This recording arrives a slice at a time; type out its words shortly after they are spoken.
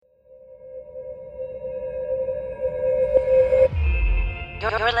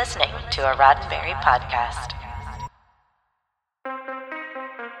You're listening to a Roddenberry podcast.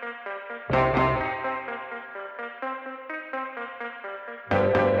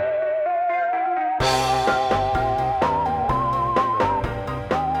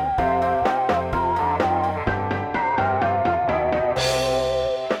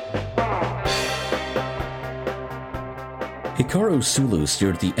 Hikaru Sulu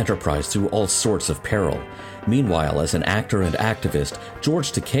steered the Enterprise through all sorts of peril. Meanwhile, as an actor and activist,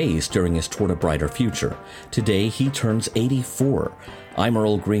 George Takei is steering us toward a brighter future. Today, he turns 84. I'm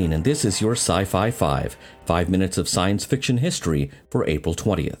Earl Green, and this is your SciFi5, 5 minutes of science fiction history for April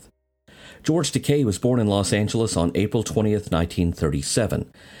 20th. George Takei was born in Los Angeles on April 20th,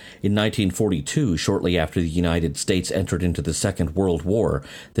 1937. In 1942, shortly after the United States entered into the Second World War,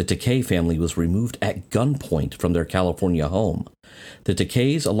 the Takei family was removed at gunpoint from their California home. The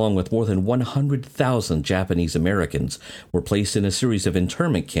Takeis, along with more than 100,000 Japanese Americans, were placed in a series of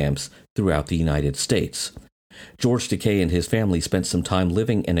internment camps throughout the United States. George Takei and his family spent some time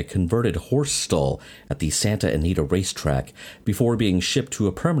living in a converted horse stall at the Santa Anita racetrack before being shipped to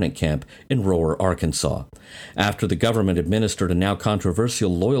a permanent camp in Rower, Arkansas. After the government administered a now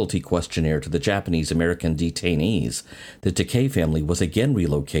controversial loyalty questionnaire to the Japanese-American detainees, the Takei family was again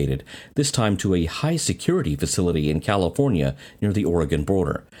relocated, this time to a high-security facility in California near the Oregon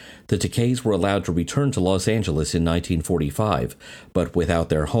border. The Takeis were allowed to return to Los Angeles in 1945, but without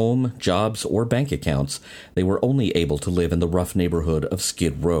their home, jobs, or bank accounts, they were only able to live in the rough neighborhood of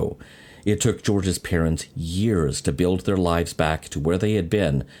Skid Row. It took George's parents years to build their lives back to where they had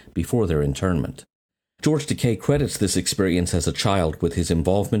been before their internment. George Takei credits this experience as a child with his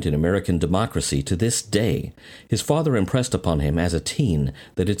involvement in American democracy to this day. His father impressed upon him as a teen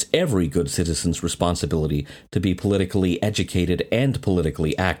that it's every good citizen's responsibility to be politically educated and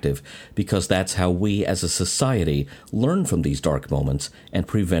politically active, because that's how we as a society learn from these dark moments and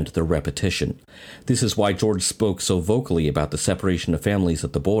prevent their repetition. This is why George spoke so vocally about the separation of families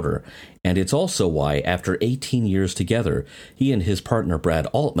at the border, and it's also why, after 18 years together, he and his partner Brad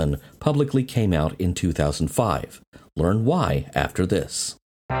Altman publicly came out in 2005. Learn why after this.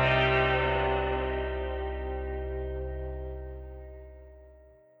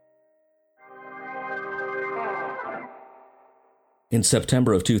 In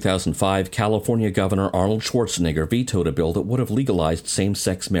September of 2005, California Governor Arnold Schwarzenegger vetoed a bill that would have legalized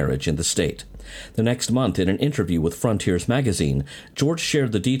same-sex marriage in the state. The next month, in an interview with Frontiers magazine, George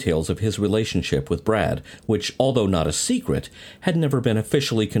shared the details of his relationship with Brad, which, although not a secret, had never been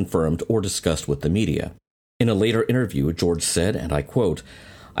officially confirmed or discussed with the media. In a later interview, George said, and I quote,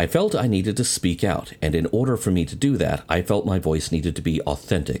 "I felt I needed to speak out, and in order for me to do that, I felt my voice needed to be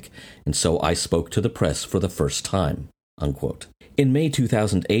authentic, and so I spoke to the press for the first time." Unquote. In May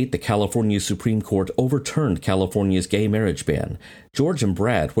 2008, the California Supreme Court overturned California's gay marriage ban. George and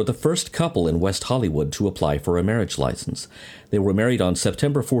Brad were the first couple in West Hollywood to apply for a marriage license. They were married on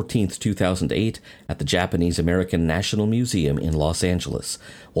September 14, 2008, at the Japanese-American National Museum in Los Angeles.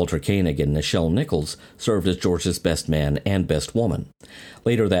 Walter Koenig and Nichelle Nichols served as George's best man and best woman.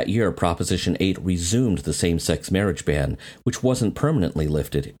 Later that year, Proposition 8 resumed the same-sex marriage ban, which wasn't permanently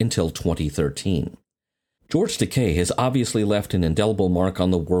lifted until 2013. George Takei has obviously left an indelible mark on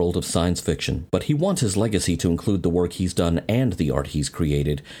the world of science fiction, but he wants his legacy to include the work he's done and the art he's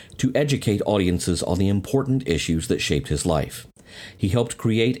created to educate audiences on the important issues that shaped his life. He helped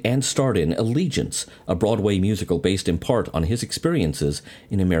create and starred in Allegiance, a Broadway musical based in part on his experiences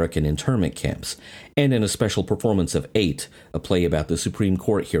in American internment camps, and in a special performance of 8, a play about the Supreme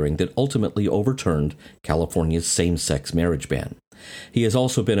Court hearing that ultimately overturned California's same-sex marriage ban. He has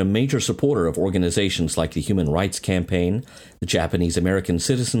also been a major supporter of organizations like the Human Rights Campaign, the Japanese American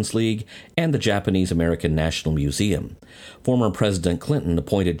Citizens League, and the Japanese American National Museum. Former President Clinton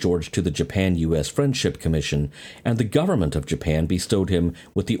appointed George to the Japan-U.S. Friendship Commission, and the government of Japan bestowed him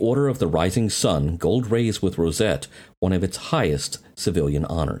with the Order of the Rising Sun, gold rays with rosette, one of its highest civilian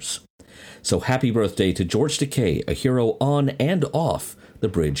honors. So happy birthday to George Takei, a hero on and off the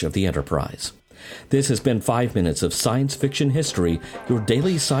bridge of the Enterprise. This has been 5 minutes of science fiction history, your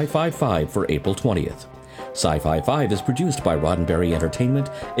daily SciFi5 for April 20th. SciFi5 is produced by Roddenberry Entertainment,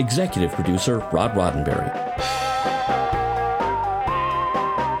 executive producer Rod Roddenberry.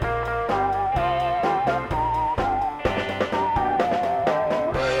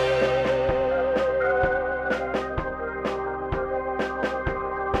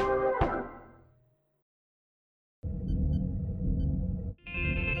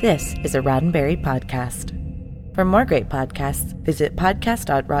 This is a Roddenberry podcast. For more great podcasts, visit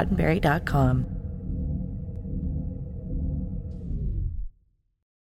podcast.roddenberry.com.